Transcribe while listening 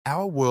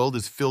Our world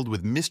is filled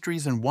with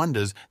mysteries and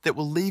wonders that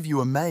will leave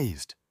you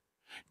amazed.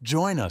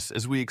 Join us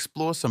as we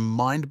explore some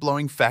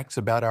mind-blowing facts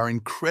about our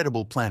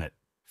incredible planet.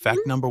 Fact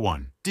number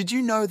 1. Did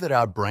you know that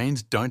our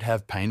brains don't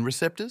have pain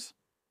receptors?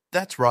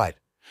 That's right.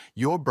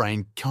 Your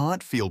brain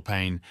can't feel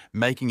pain,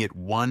 making it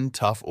one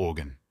tough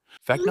organ.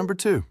 Fact number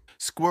 2.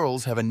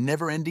 Squirrels have a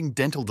never-ending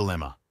dental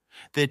dilemma.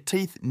 Their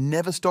teeth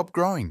never stop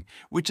growing,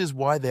 which is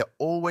why they're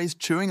always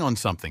chewing on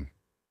something.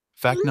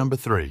 Fact number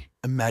 3.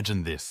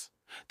 Imagine this.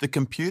 The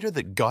computer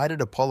that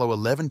guided Apollo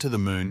 11 to the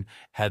moon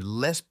had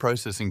less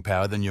processing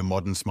power than your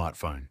modern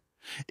smartphone.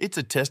 It's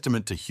a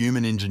testament to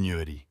human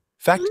ingenuity.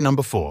 Fact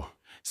number 4.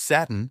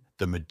 Saturn,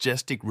 the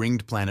majestic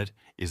ringed planet,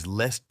 is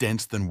less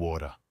dense than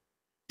water.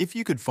 If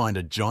you could find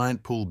a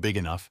giant pool big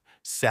enough,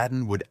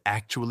 Saturn would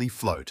actually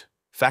float.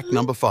 Fact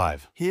number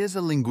 5. Here's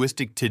a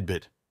linguistic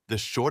tidbit. The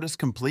shortest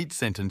complete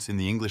sentence in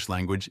the English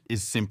language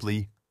is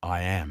simply,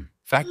 I am.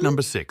 Fact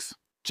number 6.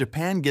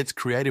 Japan gets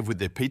creative with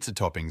their pizza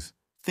toppings.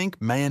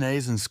 Think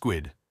mayonnaise and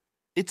squid.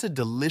 It's a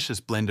delicious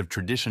blend of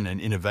tradition and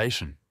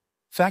innovation.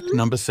 Fact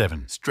number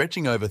 7.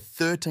 Stretching over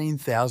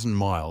 13,000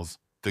 miles,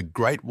 the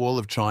Great Wall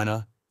of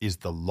China is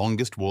the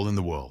longest wall in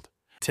the world.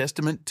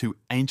 Testament to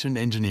ancient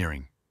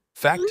engineering.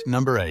 Fact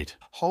number 8.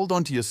 Hold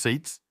on to your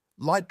seats.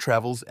 Light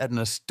travels at an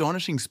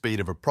astonishing speed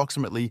of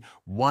approximately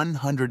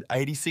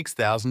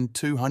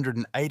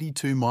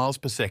 186,282 miles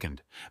per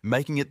second,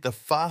 making it the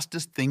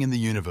fastest thing in the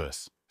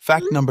universe.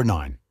 Fact number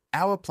 9.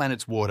 Our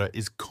planet's water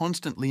is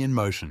constantly in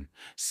motion,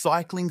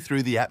 cycling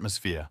through the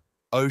atmosphere,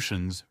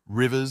 oceans,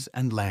 rivers,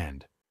 and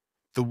land.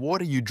 The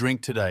water you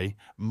drink today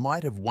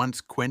might have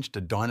once quenched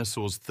a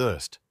dinosaur's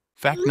thirst.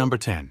 Fact number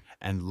 10.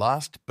 And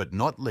last but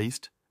not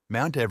least,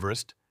 Mount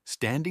Everest,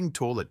 standing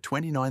tall at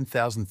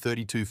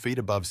 29,032 feet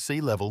above sea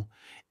level,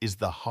 is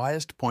the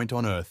highest point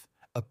on Earth,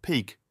 a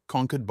peak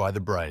conquered by the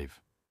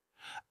brave.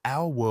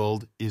 Our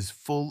world is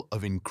full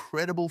of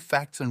incredible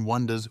facts and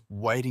wonders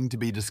waiting to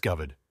be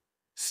discovered.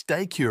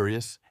 Stay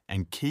curious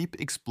and keep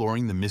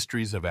exploring the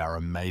mysteries of our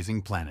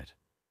amazing planet.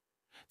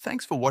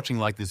 Thanks for watching.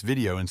 Like this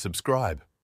video and subscribe.